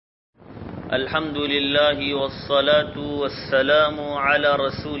الحمد للہ والصلاة والسلام علی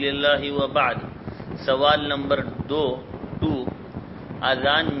رسول اللہ وبعد۔ سوال نمبر 2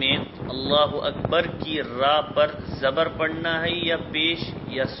 اذان میں اللہ اکبر کی را پر زبر پڑھنا ہے یا پیش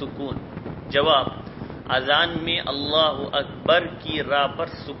یا سکون؟ جواب: اذان میں اللہ اکبر کی را پر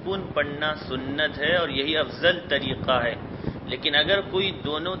سکون پڑھنا سنت ہے اور یہی افضل طریقہ ہے، لیکن اگر کوئی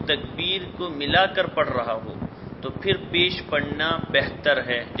دونوں تکبیر کو ملا کر پڑھ رہا ہو تو پھر پیش پڑھنا بہتر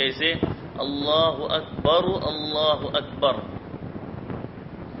ہے، جیسے اللہ اکبر۔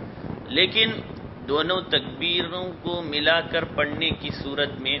 لیکن دونوں تکبیروں کو ملا کر پڑھنے کی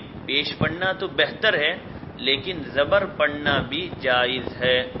صورت میں پیش پڑھنا تو بہتر ہے، لیکن زبر پڑھنا بھی جائز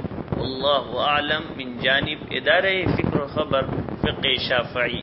ہے۔ اللہ اعلم۔ من جانب ادارہ فکر و خبر فقہ شافعی۔